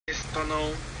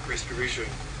external respiration.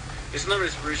 External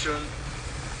respiration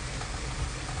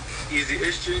is the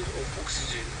exchange of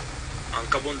oxygen and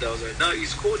carbon dioxide. Now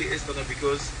it's called the external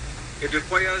because it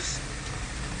requires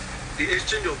the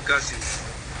exchange of gases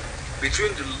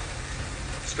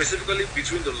specifically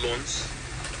between the lungs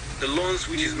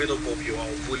which is made up of your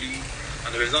alveoli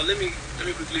and the rest. Now let me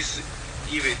quickly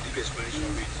give a deep explanation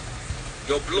of it.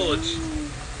 Your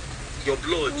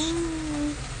blood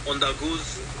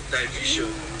undergoes diffusion,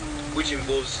 which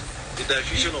involves the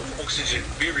diffusion of oxygen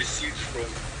being received from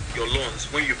your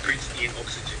lungs when you breathe in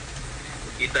oxygen.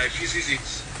 It diffuses it.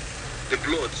 The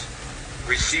blood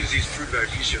receives it through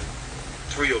diffusion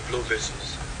through your blood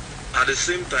vessels. At the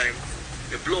same time,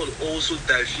 the blood also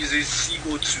diffuses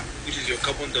CO2, which is your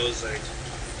carbon dioxide,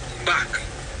 back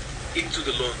into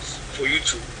the lungs for you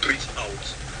to breathe out.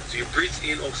 So you breathe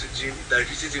in oxygen, it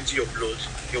diffuses into your blood.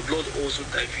 Your blood also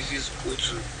diffuses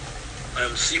CO2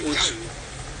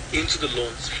 into the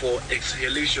lungs for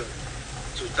exhalation.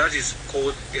 So that is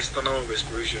called external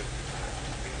respiration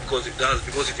because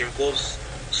it involves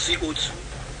CO2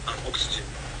 and oxygen.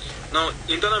 Now,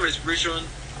 internal respiration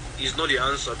is not the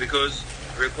answer because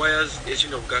it requires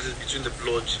exchange of gases between the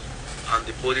blood and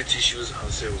the body tissues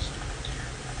and cells.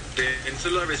 The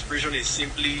cellular respiration is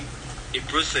simply a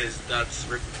process that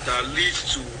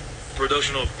leads to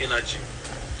production of energy.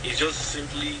 It's just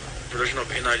simply production of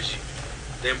energy.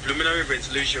 The pulmonary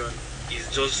ventilation is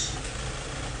just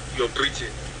your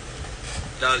breathing.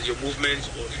 That's your movement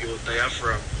of your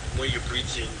diaphragm when you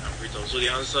breathe in and breathe out. So the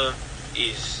answer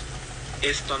is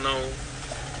external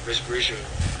respiration.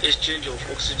 Exchange of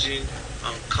oxygen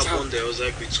and carbon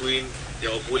dioxide between the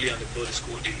alveoli and the blood is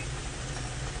called the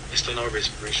external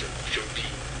respiration, option B.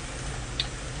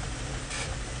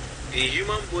 The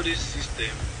human body system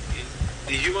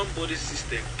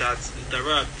that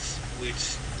interacts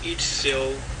with each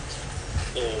cell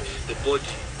of the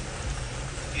body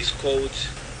is called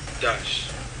dash.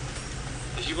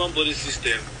 The human body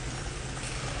system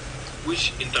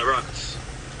which interacts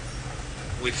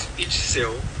with each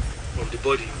cell of the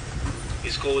body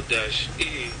is called dash.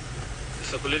 A, the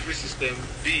circulatory system.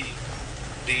 B,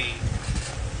 the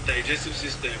digestive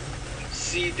system.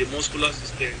 C, the muscular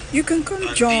system. You can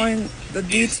come join the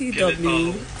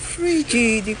DTW free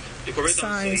GED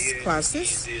science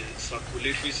classes.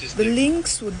 The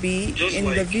links would be in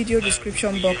the video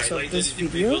description box of this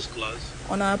video.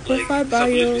 On our profile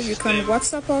bio, you can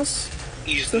WhatsApp us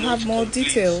to have more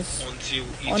details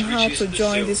on how to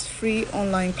join these free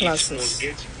online classes.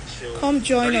 Come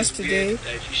join us today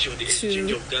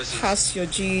to pass your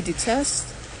GED test,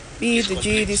 be it the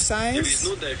GED Science,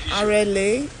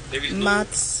 RLA,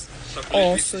 Maths,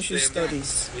 or Social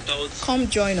Studies. Come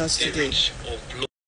join us today.